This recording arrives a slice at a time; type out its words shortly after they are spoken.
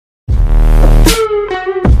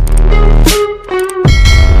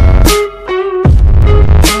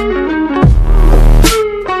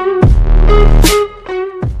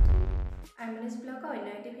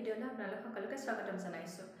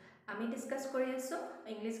আমি ডিসকাস কৰি আছো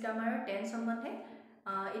ইংলিশ গ্ৰামাৰৰ টেন্স সম্বন্ধে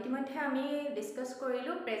ইতিমধ্যে আমি ডিসকাস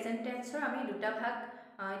কৰিলো প্ৰেজেন্ট টেন্সৰ আমি দুটা ভাগ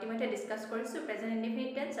ইতিমধ্যে ডিসকাস কৰিছো প্ৰেজেন্ট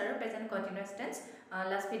ইনডিফিনিট টেন্স আৰু প্ৰেজেন্ট কন্টিনিউয়াছ টেন্স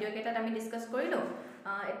লাষ্ট ভিডিও কেটাত আমি ডিসকাস কৰিলো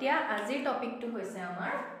এতিয়া আজিৰ টপিকটো হৈছে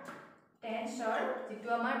আমাৰ টেন্সৰ যেটো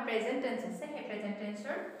আমাৰ প্ৰেজেন্ট টেন্স আছে সেই প্ৰেজেন্ট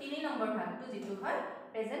টেন্সৰ 3 নম্বৰ ভাগটো যেটো হয়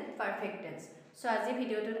প্ৰেজেন্ট পাৰফেক্ট টেন্স সো আজি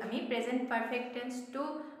ভিডিওটোত আমি প্ৰেজেন্ট পাৰফেক্ট টেন্সটো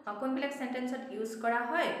কোনবিলাক সেন্টেন্সত ইউজ কৰা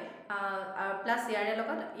হয় প্লাস ইয়াৰে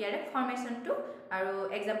লগত ইয়াৰে ফৰ্মেশনটো আৰু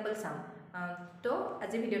এক্সাম্পল চাম তো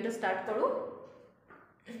আজি ভিডিওটো স্টাৰ্ট কৰো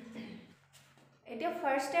এতিয়া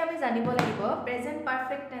ফাৰ্স্টে আমি জানিব লাগিব প্ৰেজেন্ট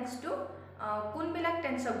পাৰফেক্ট টেন্সটো কোনবিলাক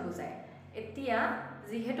টেন্সক বুজায় এতিয়া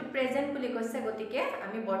যেহেতু প্ৰেজেন্ট বুলি কৈছে গতিকে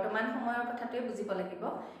আমি বৰ্তমান সময়ৰ কথাটোই বুজিব লাগিব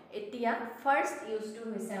এতিয়া ফাৰ্স্ট ইউজটো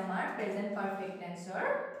হৈছে আমাৰ প্ৰেজেন্ট পাৰফেক্ট টেন্সৰ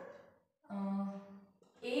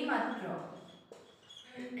এই মাত্ৰ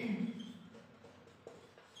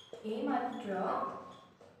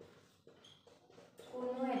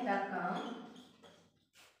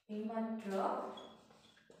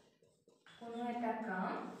কোনো এটা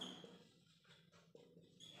কাম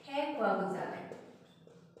শেষ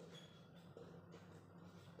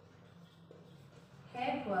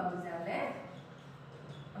হোৱা বুজালে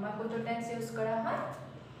আমাৰ কোনটো টেন্স ইউজ কৰা হয়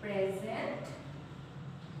প্ৰেজেন্ট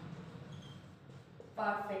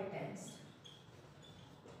পাৰফেক্ট টেন্স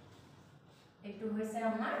এটো হৈছে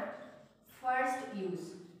আমাৰ ফাৰ্স্ট ইউজ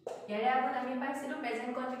ইয়াৰে আগত আমি পাইছিলো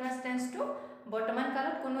প্ৰেজেন্ট কন্টিনিউয়াছ টেন্সটো বৰ্তমান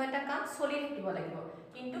কালত কোনো এটা কাম চলি থাকিব লাগিব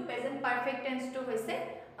কিন্তু প্ৰেজেন্ট পাৰফেক্ট টেন্সটো হৈছে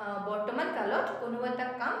বৰ্তমান কালত কোনো এটা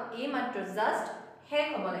কাম এই মাত্ৰ জাস্ট শেষ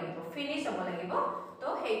হ'ব লাগিব ফিনিশ হ'ব লাগিব তো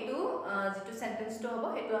হেতু যেটো সেন্টেন্সটো হ'ব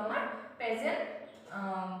হেতু আমাৰ প্ৰেজেন্ট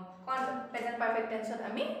পাৰফেক্ট টেন্সত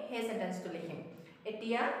আমি সেই সেন্টেন্সটো লিখিম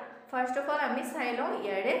এতিয়া ফাৰ্স্ট অফ অল আমি চাই লওঁ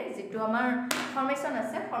ইয়াৰে যেটো আমাৰ ফৰ্মেশন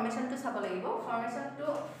আছে ফৰ্মেশনটো চাব লাগিব ফৰ্মেশনটো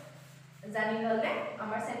জানি ললে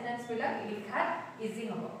আমাৰ সেন্টেন্স বিলাক লিখাত ইজি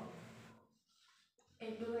হ'ব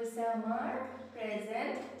এটো হৈছে আমাৰ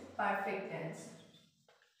প্ৰেজেন্ট পাৰফেক্ট টেন্স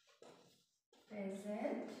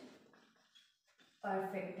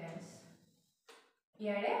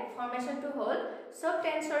ইয়াৰে ফৰ্মেশনটো হ'ল সব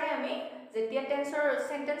টেন্সৰে আমি যেতিয়া টেন্সৰ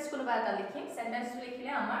সেন্টেন্স কোনবা এটা লিখিম সেন্টেন্সটো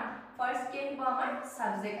লিখিলে আমাৰ ফাৰ্স্ট কি হ'ব আমাৰ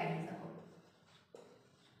সাবজেক্ট আহি যাব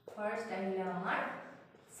ফাৰ্স্ট আহিলে আমাৰ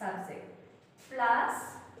সাবজেক্ট প্লাস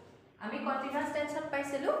আমি কন্টিনিউয়াছ টেন্সত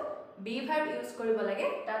পাইছিলো বি ভাৰ্ব ইউজ কৰিব লাগে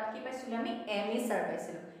তাত কি পাইছিলো আমি এম ইজ আৰ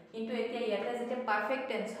পাইছিলো কিন্তু এতিয়া ইয়াতে যেতিয়া পাৰফেক্ট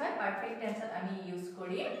টেন্স হয় পাৰফেক্ট টেন্সত আমি ইউজ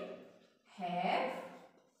কৰিম have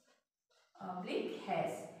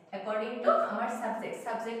has according to our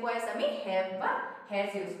subject wise আমি have বা has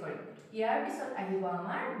use কৰিম ইয়াৰ পিছত আহিব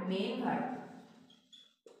আমাৰ main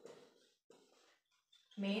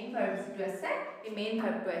verb যেটো আছে এই main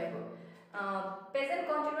verb টো আহিব present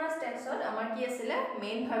continuous tense ত আমাৰ কি আছিল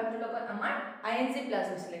main verb টো লগত আমাৰ ing প্লাস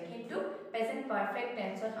হৈছিল কিন্তু present perfect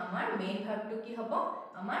tense ত আমাৰ main verb টো কি হ'ব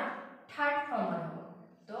আমাৰ third form হ'ব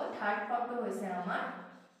তো third form টো হৈছে আমাৰ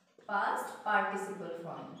past participle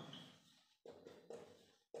form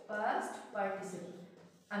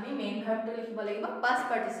আমি main verb টো লিখিব লাগিব past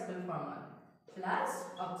participle form plus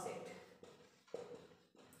object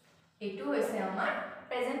এটো হৈছে আমাৰ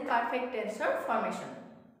present perfect tense ৰ formation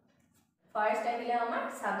first আহিলে আমাৰ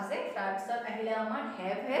subject তাৰ পিছত আহিলে আমাৰ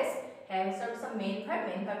have has ৰ পিছত main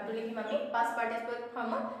verb টো লিখিম আমি past participle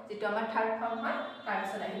form যেটো আমাৰ third form হয় তাৰ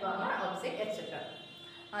পিছত আহিব আমাৰ object etc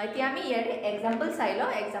এতিয়া আমি ইয়াৰে एग्जांपल চাই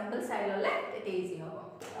ললে এটা ইজি হ'ব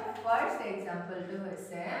ফাৰ্স্ট एग्जांपल টো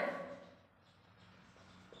হৈছে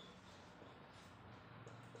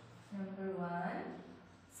number 1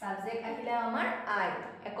 সাবজেক্ট আহিলে আমাৰ I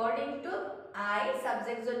according to I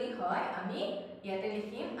subject যদি হয় আমি ইয়াতে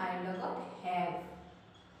লিখিম I লগত have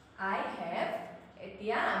I have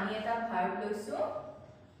এতিয়া আমি এটা ভার্ব লৈছো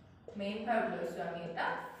মেইন ভার্ব লৈছো আমি এটা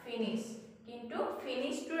finish কিন্তু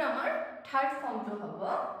finish টোৰ আমাৰ থাৰ্ড ফৰ্মটো হ'ব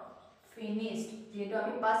finished যেটো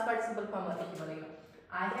আমি past participle ফৰ্মত লিখিব লাগিব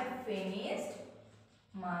I have finished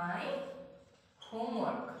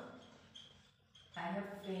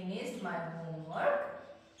my homework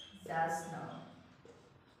just now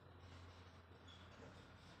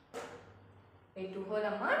এটো হল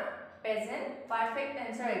আমাৰ present perfect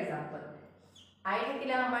tense ৰ example I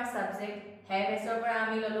থাকিলে আমাৰ subject have has ৰ পৰা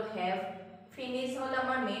আমি ললো have finish হল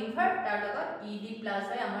আমাৰ main verb তাৰ লগত ed প্লাস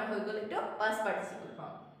হয় আমাৰ হৈ গল এটো past participle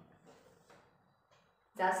form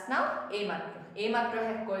just now এই মাত্ৰ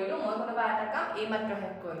হেড কৰিলো মই কোনবা এটা কাম এই মাত্ৰ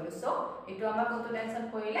হেড কৰিলো সো এটো আমাৰ কোনটো টেন্সত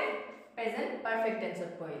পৰিলে প্ৰেজেন্ট পাৰফেক্ট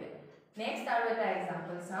টেন্সত পৰিলে নেক্সট আৰু এটা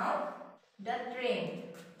এক্সাম্পল চাওঁ দ্য ট্ৰেইন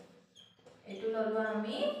এটো ললো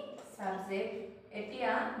আমি সাবজেক্ট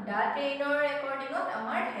এতিয়া দ্য ট্ৰেইনৰ ৰেকৰ্ডিঙত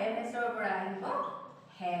আমাৰ হেভ হেজৰ পৰা আহিব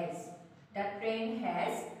has the train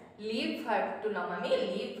has live ভাৰ্বটো লম আমি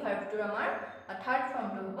লিভ ভাৰ্বটোৰ আমাৰ থাৰ্ড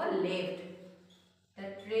ফৰ্মটো হ'ব left the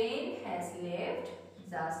train has left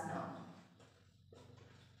just নাও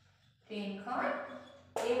ট্ৰেইনখন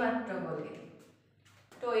এইমাত্ৰ গ'লে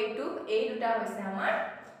তো এইটো এই দুটা হৈছে আমাৰ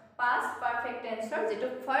past perfect tense যেটো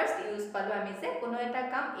ফাৰ্স্ট ইউজ পালো আমি যে কোনো এটা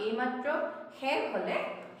কাম এইমাত্ৰ শেষ হলে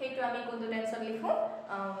হেতু আমি কোনটো টেন্সত লিখো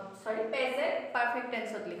সৰি প্ৰেজেন্ট পাৰফেক্ট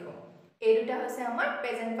টেন্সত লিখো এই দুটা হৈছে আমাৰ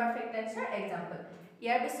প্ৰেজেন্ট পাৰফেক্ট টেন্সৰ এক্সাম্পল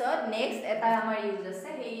ইয়াৰ পিছত নেক্সট এটা আমাৰ ইউজ আছে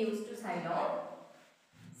সেই ইউজটো চাই লওঁ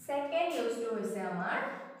সেকেন্ড ইউজটো হৈছে আমাৰ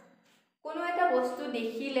কোনো এটা বস্তু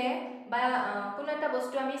দেখিলে বা কোনো এটা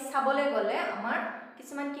বস্তু আমি চাবলৈ গলে আমাৰ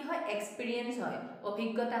কিছুমান কি হয় এক্সপেৰিয়েন্স হয়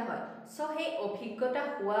অভিজ্ঞতা হয় সো সেই অভিজ্ঞতা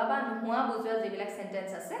হোৱা বা নোহোৱা বুজোৱা যিবিলাক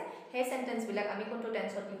সেন্টেন্স আছে সেই সেন্টেন্স বিলাক আমি কোনটো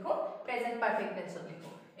টেন্সত লিখো প্ৰেজেন্ট পাৰফেক্ট টেন্সত লিখো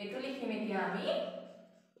এটো লিখিম এতিয়া আমি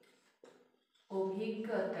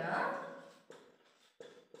অভিজ্ঞতা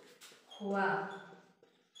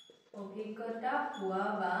হোৱা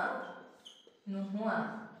বা নোহোৱা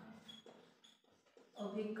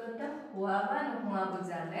অভিজ্ঞতা হোৱা বা নোহোৱা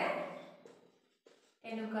বুজালে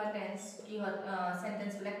এনেকুৱা টেন্স কি হয়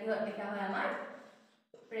সেন্টেন্স বিলাক কি হয় লিখা হয় আমাৰ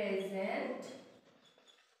প্ৰেজেন্ট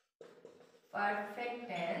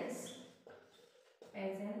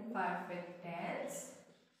পাৰফেক্ট টেন্স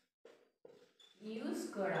ইউজ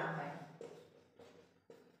কৰা হয়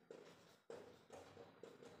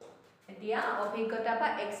এতিয়া অভিজ্ঞতা বা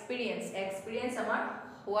এক্সপেৰিয়েন্স আমাৰ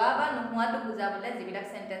হোৱা বা নোহোৱাটো বুজাবলে যিবিলাক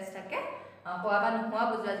সেন্টেন্স থাকে হোৱা বা নোহোৱা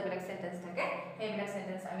বুজোৱা যিবিলাক সেন্টেন্স থাকে সেইবিলাক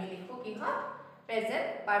সেন্টেন্স আমি লিখো কি হয় প্ৰেজেন্ট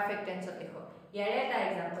পাৰফেক্ট টেন্সত লিখো ইয়াৰে এটা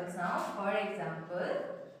এক্সাম্পল চাওঁ ফৰ এক্সাম্পল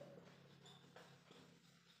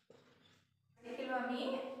লিখিলো আমি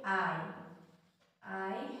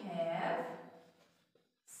I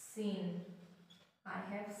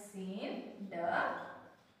have seen the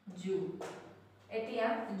zoo এতিয়া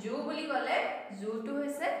zoo বুলি ক'লে জুটো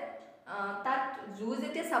হৈছে তাত জু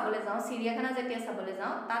যেতিয়া চাবলৈ যাওঁ চিৰিয়াখানা যেতিয়া চাবলৈ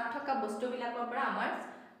যাওঁ তাত থকা বস্তুবিলাকৰ পৰা আমাৰ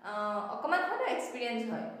অকমান হলো এক্সপেৰিয়েন্স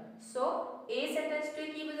হয় সো এই সেন্টেন্সটো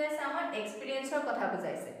কি বুজাইছে আমাৰ এক্সপেৰিয়েন্সৰ কথা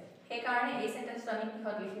বুজাইছে সেই কাৰণে এই সেন্টেন্সটো আমি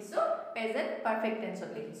কিহত লিখিছো প্রেজেন্ট পারফেক্ট টেন্সত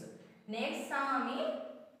লিখিছো নেক্সট চাওঁ আমি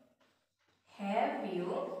have you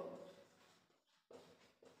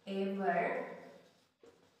ever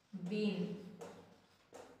been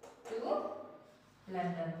to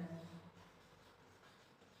London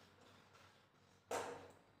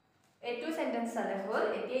এটো সেন্টেন্স চালে হল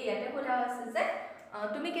এতিয়া ইয়াতে কোৱা আছে যে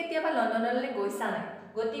তুমি কেতিয়াবা লণ্ডনলৈ গৈছা নাই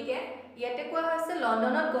গতিকে ইয়াতে কোৱা হৈছে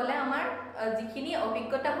লণ্ডনত গলে আমাৰ যিখিনি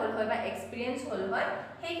অভিজ্ঞতা হল হয় বা এক্সপেৰিয়েন্স হল হয়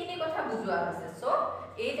সেইখিনি কথা বুজোৱা হৈছে সো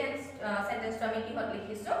এই সেন্টেন্সটো আমি কিহত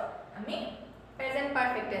লিখিছো আমি প্ৰেজেন্ট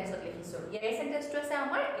পাৰফেক্ট টেন্সত লিখিছো এই সেন্টেন্সটো আছে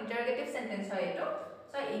আমাৰ ইন্টাৰগেটিভ সেন্টেন্স হয় এটো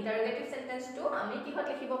সো ইন্টাৰগেটিভ সেন্টেন্সটো আমি কিহত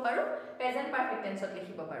লিখিব পাৰো প্ৰেজেন্ট পাৰফেক্ট টেন্সত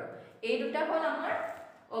লিখিব পাৰো এই দুটা হল আমাৰ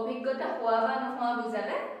অভিজ্ঞতা হোৱা বা নোহোৱা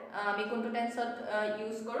বুজালে আমি কোনটো টেন্সত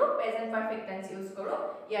ইউজ কৰো প্ৰেজেন্ট পাৰফেক্ট টেন্স ইউজ কৰো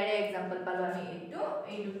ইয়াৰে এক্সাম্পল পালো আমি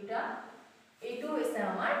এই দুটা এইটো হৈছে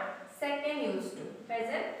আমাৰ সেকেন্ড ইউজটো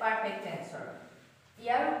প্ৰেজেন্ট পাৰফেক্ট টেন্সৰ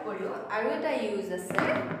ইয়াৰ উপৰিও আৰু এটা ইউজ আছে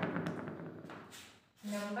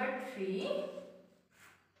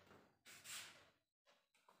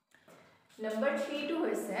নাম্বাৰ 3 টো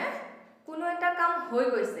হৈছে কোনো এটা কাম হৈ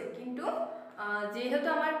গৈছে কিন্তু যেহেতু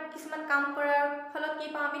আমাৰ কিছুমান কাম কৰাৰ ফলত কি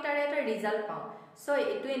পাওঁ আমি তাৰ এটা ৰিজাল্ট পাওঁ সো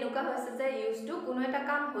এটো এনেকুৱা হৈছে যে ইউজটো কোনো এটা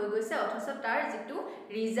কাম হৈ গৈছে অথচ তাৰ যেটো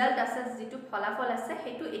ৰিজাল্ট আছে যেটো ফলাফল আছে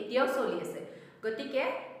হেতু এতিয়াও চলি আছে গতিকে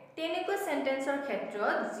তেনেকুৱা সেন্টেন্সৰ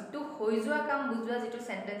ক্ষেত্ৰত যেটো হৈ যোৱা কাম বুজোৱা যেটো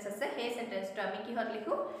সেন্টেন্স আছে সেই সেন্টেন্সটো আমি কিহত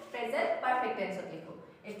লিখো প্রেজেন্ট পারফেক্ট টেন্সত লিখো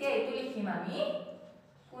এতিয়া এটো লিখিম আমি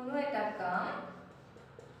কোনো এটা কাম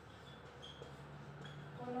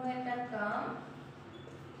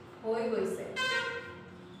হৈ গৈছে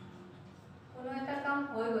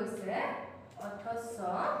অথচ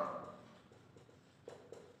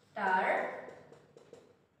তাৰ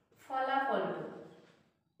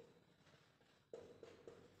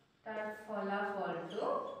ফলাফলটো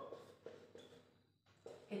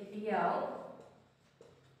এতিয়াও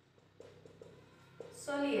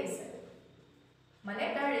চলি আছে মানে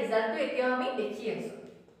তাৰ ৰিজাল্টটো এতিয়াও আমি দেখি আছো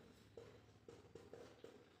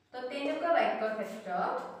তো তেনেকুৱা বাক্যৰ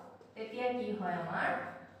ক্ষেত্ৰত তেতিয়া কি হয় আমাৰ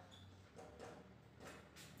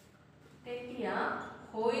তেতিয়া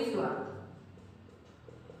হৈ যোৱা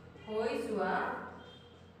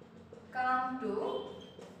কামটো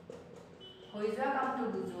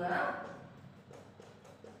বুজোৱা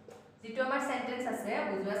যেটো আমাৰ সেন্টেন্স আছে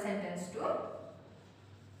বুজোৱা সেন্টেন্সটো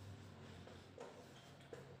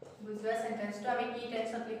বুজোৱা সেন্টেন্সটো আমি কি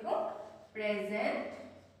টেন্সত লিখো প্ৰেজেন্ট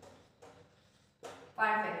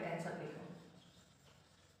পারফেক্ট টেন্সত লিখো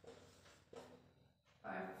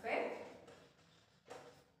পারফেক্ট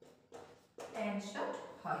টেন্সত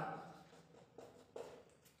হয়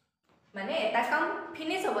মানে এটা কাম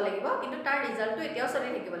ফিনিশ হ'ব লাগিব কিন্তু তাৰ ৰিজাল্টটো এতিয়াও চলি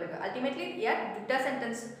থাকিব লাগিব আলটিমেটলি ইয়াত দুটা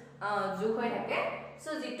সেন্টেন্স যোগ হৈ থাকে সো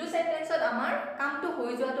যেটো সেন্টেন্সত আমাৰ কামটো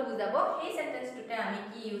হৈ যোৱাটো বুজাব সেই সেন্টেন্সটোতে আমি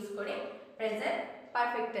কি ইউজ কৰিম প্ৰেজেন্ট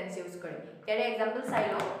পাৰফেক্ট টেন্স ইউজ কৰিম ইয়াৰে এক্সাম্পল চাই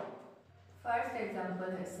লওঁ ফাৰ্স্ট এক্সাম্পল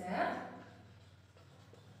হৈছে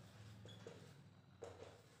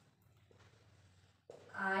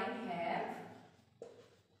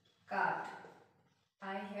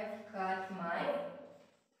I have cut my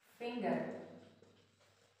finger.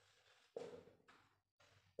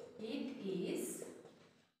 It is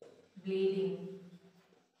bleeding.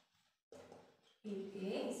 It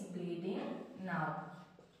is bleeding now.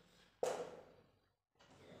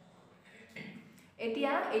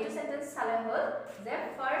 এতিয়া এইটো সেন্টেন্স চালে হল যে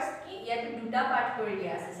ফার্স্ট কি ইয়াতে দুটা পার্ট কৰি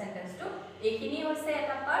দিয়া আছে সেন্টেন্সটো এইখিনি হৈছে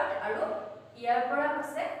এটা পাৰ্ট আৰু ইয়াৰ পৰা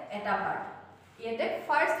হৈছে এটা পাৰ্ট ইয়াতে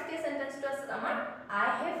ফাৰ্স্ট কি সেন্টেন্সটো আছে আমাৰ I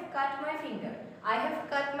have cut my finger. I have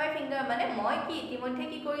cut my finger মানে মই কি ইতিমধ্যে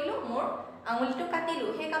কি কৰিলো মোৰ আঙুলিটো কাটিলো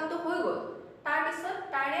হে কামটো হৈ গল তাৰ পিছত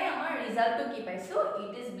তাৰে আমাৰ ৰিজাল্টটো কি পাইছো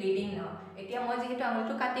it is bleeding now এতিয়া মই যেহেতু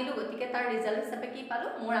আঙুলিটো কাটিলো গতিকে তাৰ ৰিজাল্ট হিচাপে কি পালো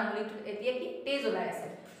মোৰ আঙুলিটো এতিয়া কি তেজ ওলাই আছে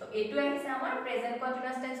সো এটো আহিছে আমাৰ প্ৰেজেন্ট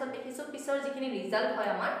কন্টিনিউয়াস টেন্সত দেখিছো পিছৰ যিখিনি ৰিজাল্ট হয়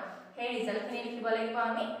আমাৰ সেই ৰিজাল্টখিনি লিখিব লাগিব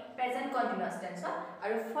আমি প্ৰেজেন্ট কন্টিনিউয়াস টেন্সত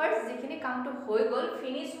আৰু ফাৰ্স্ট যিখিনি কামটো হৈ গল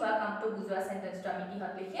ফিনিশ হোৱা কামটো বুজোৱা সেন্টেন্সটো আমি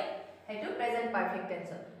কিহত লিখিম হেতু প্ৰেজেন্ট পাৰফেক্ট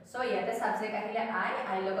টেন্সত সো ইয়াতে সাবজেক্ট আহিলে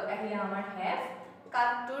I লগত আহিলে আমাৰ have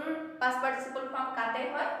কাটটোৰ past participle form কাটে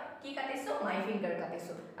হয় কি কাটিছো my finger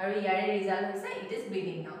কাটিছো আৰু ইয়াৰে ৰিজাল্ট হৈছে it is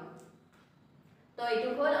bleeding now তো এটো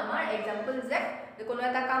হল আমাৰ एग्जांपल যে কোনো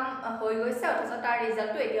এটা কাম হৈ গৈছে অথচ তাৰ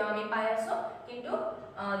ৰিজাল্টটো এতিয়া আমি পাই আছো কিন্তু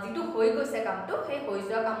যেটো হৈ গৈছে কামটো সেই হৈ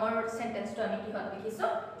যোৱা কামৰ সেন্টেন্সটো আমি কিহত লিখিছো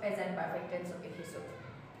প্ৰেজেন্ট পাৰফেক্ট টেন্সত লিখিছো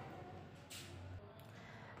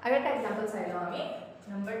আৰু এটা एग्जांपल চাই লওঁ আমি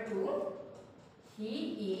Number 2, he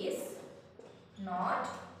is not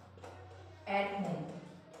at home.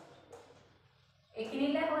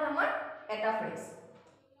 এখিনিলে হল আমাৰ এটা phrase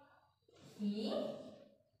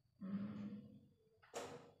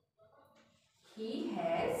he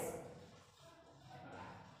has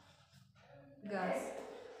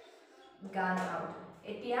gone out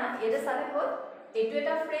এতিয়া এটা সালে হল এটো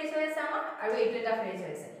এটা ফ্ৰেজ হৈ আছে আমাৰ আৰু এটো এটা ফ্ৰেজ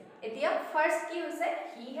হৈ আছে এতিয়া ফাৰ্স্ট কি হৈছে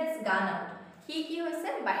he has gone out কি কি হৈছে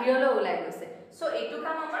বাহিৰলৈ ওলাই গৈছে সো এটো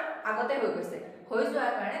কাম আমাৰ আগতে হৈ গৈছে হৈ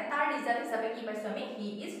যোৱাৰ কাৰণে তাৰ ৰিজাল্ট হিচাপে কি পাইছো আমি he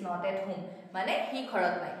is not at home মানে হি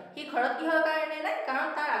ঘৰত নাই হি ঘৰত কিহৰ কাৰণে নাই কাৰণ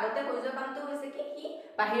তাৰ আগতে হৈ যোৱা কামটো হৈছে কি হি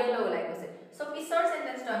বাহিৰলৈ ওলাই গৈছে সো পিছৰ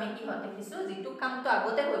সেন্টেন্সটো আমি কি হতে লিখিছো যেটো কামটো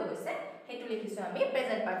আগতে হৈ গৈছে হেতু লিখিছো আমি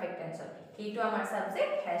প্ৰেজেন্ট পাৰফেক্ট টেন্সত হেতু আমাৰ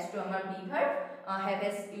সাবজেক্ট has to আমাৰ be verb have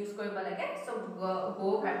s use কৰিব লাগে সো go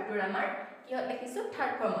ভাৰ্বটোৰ আমাৰ কি হতে লিখিছো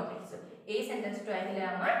থাৰ্ড ফৰ্মত লিখিছো এই সেন্টেন্সটো আহিলে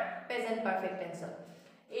আমাৰ প্ৰেজেন্ট পাৰফেক্ট টেন্সত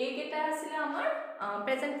এই কেটা আছিল আমাৰ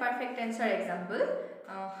প্ৰেজেন্ট পাৰফেক্ট টেন্সৰ एग्जांपल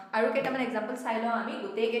আৰু কেটামান एग्जांपल চাই লওঁ আমি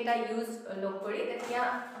গোটেই কেটা ইউজ লগ কৰি তেতিয়া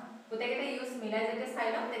গোটেই কেটা ইউজ মিলাই যেতে চাই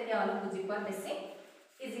লওঁ তেতিয়া অলপ বুজি পোৱা বেছি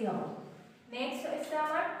ইজি হ'ব নেক্সট হৈছে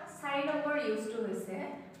আমাৰ 4 নম্বৰ ইউজটো হৈছে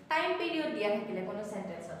টাইম পিৰিয়ড দিয়া থাকিলে কোনো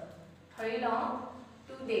সেন্টেন্সত ধৰি লওঁ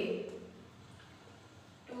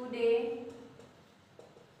today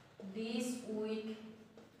this week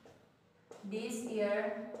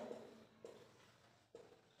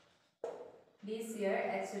this year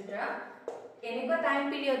etc এনেকুৱা টাইম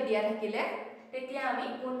পিৰিয়ড দিয়া থাকিলে তেতিয়া আমি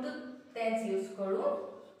কোনটো টেন্স ইউজ কৰো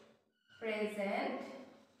প্ৰেজেন্ট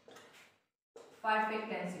পাৰফেক্ট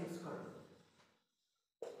টেন্স ইউজ কৰো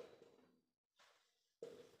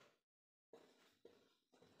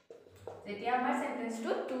যেতিয়া আমাৰ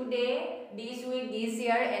সেন্টেন্সটো today this week this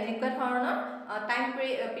year এনেকুৱা ধৰণৰ টাইম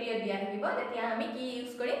পিৰিয়ড দিয়া থাকিব তেতিয়া আমি কি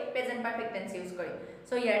ইউজ কৰিম প্ৰেজেন্ট পাৰফেক্ট টেন্স ইউজ কৰিম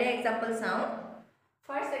সো ইয়াৰে एग्जांपल চাওঁ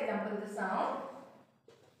ফার্স্ট एग्जांपल to চাওঁ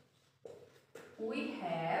we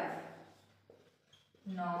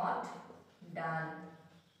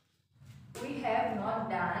have not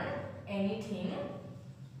done anything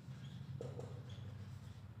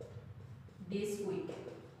this week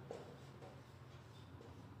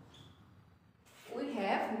we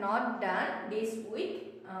have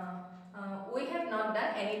not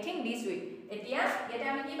done anything this week এতিয়া ইয়াতে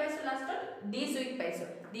আমি কি পাইছো লাষ্টত this week পাইছো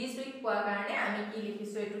this week পোৱা কাৰণে আমি কি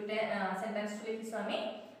লিখিছো এটোতে সেন্টেন্সটো লিখিছো আমি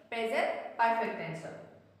প্ৰেজেন্ট পাৰফেক্ট টেন্সত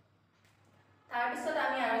তাৰ পিছত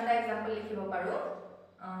আমি আৰু এটা एग्जांपल লিখিব পাৰো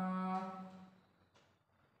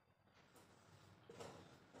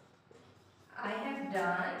I have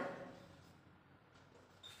done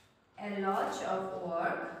a lot of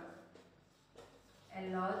work a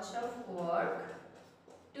lot of work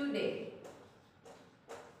today.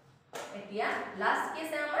 এতিয়া লাস্ট কি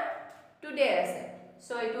আছে আমাৰ টুডে আছে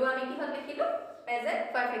সো এটো আমি কি হল লিখিলো প্ৰেজেন্ট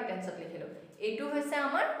পাৰফেক্ট টেন্সত লিখিলো এটো হৈছে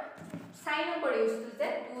আমাৰ সাইন কৰি ইউজ যে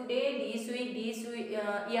টুডে দিস উইক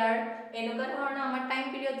ইয়াৰ এনেকুৱা ধৰণৰ আমাৰ টাইম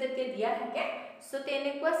পিৰিয়ড যেতিয়া দিয়া থাকে সো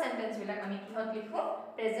তেনেকুৱা সেন্টেন্স বিলাক আমি কিহত লিখো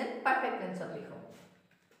প্ৰেজেন্ট পাৰফেক্ট টেন্সত লিখো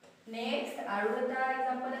নেক্সট আৰু এটা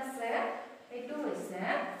एग्जांपल আছে এটো হৈছে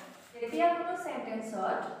যেতিয়া কোনো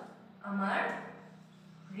সেন্টেন্সত আমাৰ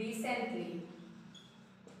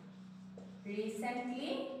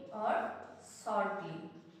recently or shortly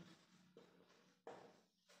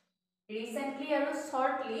recently আৰু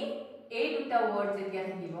shortly এই দুটা ওয়ার্ড যেতিয়া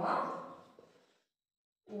থাকিব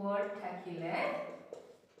ওয়ার্ড থাকিলে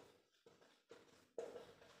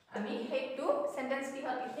আমি হেতু সেন্টেন্স কি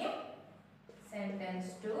হল লিখিম সেন্টেন্স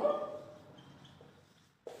টু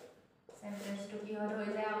কি হল হৈ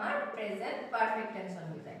যায় আমাৰ প্ৰেজেন্ট পাৰফেক্ট টেন্স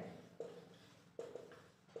হৈ যায়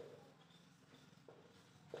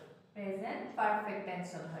present perfect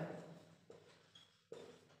tense হয়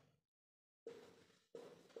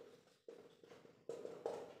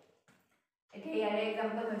এতিয়া ইয়াৰ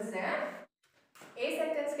एग्जांपल হৈছে এই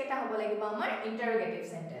সেন্টেন্স কেটা হ'ব লাগিব আমাৰ ইন্টাৰোগেটিভ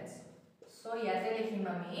সেন্টেন্স সো ইয়াতে লিখিম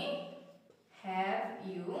আমি have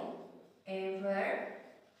you ever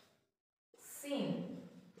seen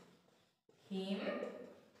him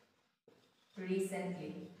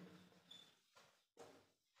recently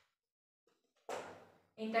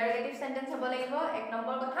ইন্টাৰোগেটিভ sentence হ'ব লাগিব এক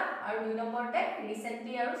নম্বৰ কথা আৰু দুই নম্বৰতে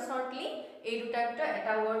ৰিসেন্টলি আৰু শৰ্টলি এই দুটাটো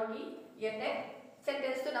এটা ওয়াৰ্ড কি ইয়াতে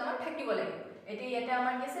সেন্টেন্সটো আমাৰ থাকিব লাগিব এটি ইয়াতে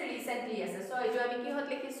আমাৰ কি আছে ৰিসেন্টলি আছে সো এইটো আমি কি হত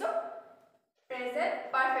লিখিছো প্ৰেজেন্ট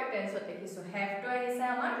পাৰফেক্ট টেন্সত লিখিছো হ্যাভ টু আহিছে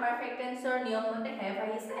আমাৰ পাৰফেক্ট টেন্সৰ নিয়ম মতে হ্যাভ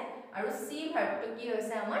আহিছে আৰু সি ভাৰ্বটো কি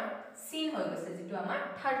হৈছে আমাৰ সিন হৈ গৈছে যেটো আমাৰ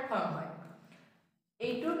থাৰ্ড ফৰ্ম হয়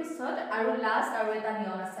এইটোৰ পিছত আৰু লাষ্ট আৰু এটা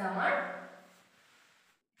নিয়ম আছে আমাৰ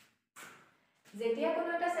যেতিয়া কোনো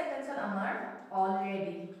এটা সেন্টেন্সত আমাৰ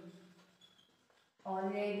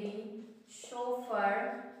অলৰেডি so far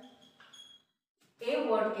এই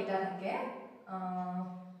ওয়াৰ্ড কেটা থাকে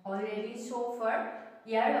অলৰেডি so far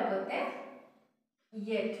ইয়াৰ লগতে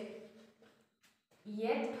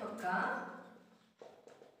yet থকা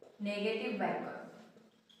নেগেটিভ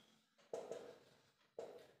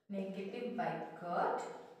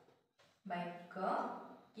বাক্য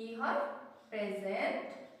কি হয় প্ৰেজেন্ট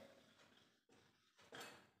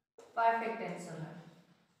পাৰফেক্ট টেন্স হয়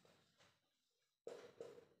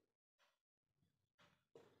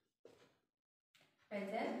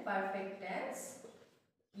প্ৰেজেন্ট পাৰফেক্ট টেন্স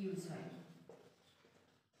ইউজ হয়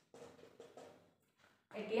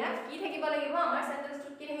এতিয়া কি থাকিব লাগিব আমাৰ সেন্টেন্সটো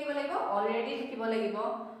কি থাকিব লাগিব অলৰেডি থাকিব লাগিব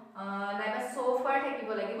নাইবা সো ফাৰ থাকিব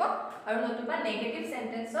লাগিব আৰু নতুবা নেগেটিভ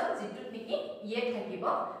সেন্টেন্সত যেটো নেকি yet থাকিব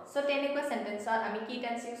সো তেনেকুৱা সেন্টেন্সত আমি কি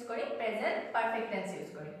টেন্স ইউজ কৰিম প্ৰেজেন্ট পাৰফেক্ট টেন্স ইউজ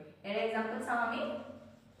কৰিম এৰ एग्जांपल চাও আমি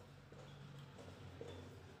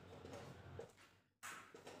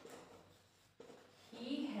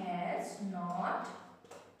has not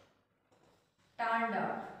turned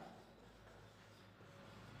up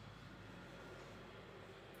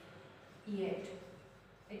yet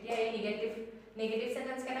এতিয়া এই নেগেটিভ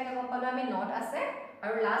সেন্টেন্স কেটা কম পালো আমি নট আছে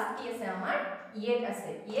আৰু লাস্ট কি আছে আমাৰ yet আছে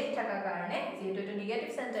yet থাকা কাৰণে যেহেতু এটা নেগেটিভ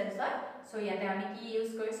সেন্টেন্স হয় সো ইয়াতে আমি কি ইউজ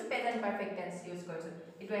কৰিছো প্ৰেজেন্ট পাৰফেক্ট টেন্স ইউজ কৰিছো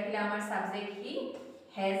এটো আহিলে আমাৰ সাবজেক্ট হি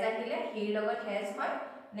has আহিলে হিৰ লগত has হয়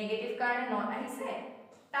নেগেটিভ কাৰণে নট আহিছে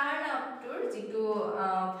টাৰ্ন আপ টুৰ যেটো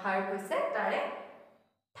ভাৰ্ব হৈছে তাৰে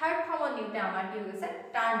থাৰ্ড ফৰ্মত নিউতে আমাৰ কি হৈছে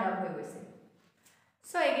টাৰ্নড আপ হৈ গৈছে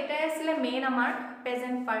সো এগেটাই আছিল মেইন আমাৰ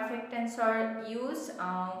প্ৰেজেন্ট পাৰফেক্ট টেন্সৰ ইউজ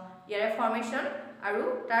ইয়াৰ ফৰ্মেশন আৰু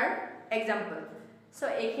তাৰ एग्जांपल সো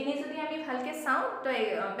এইখিনি যদি আমি ভালকে চাও তো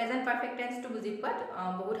প্ৰেজেন্ট পারফেক্ট টেন্সটো বুজি পাত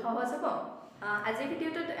বহুত সহজ হ'ব আজি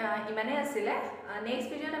ভিডিওটো ইমানে আছিল নেক্সট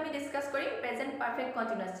ভিডিওত আমি ডিসকাস কৰিম প্ৰেজেন্ট পাৰফেক্ট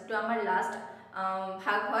কন্টিনিউয়াস যেটো আমাৰ লাষ্ট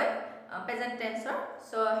ভাগ হয় প্ৰেজেন্ট টেন্সৰ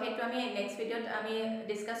সো হেতু আমি নেক্সট ভিডিওত আমি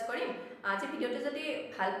ডিসকাস কৰিম আজি ভিডিওটো যদি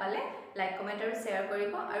ভাল পালে লাইক কমেন্ট আৰু শেয়াৰ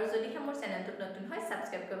কৰিব আৰু যদিহে মোৰ চেনেলটো নতুন হয়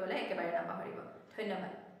সাবস্ক্ৰাইব কৰিবলৈ একেবাৰে নাপাহৰিব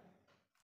ধন্যবাদ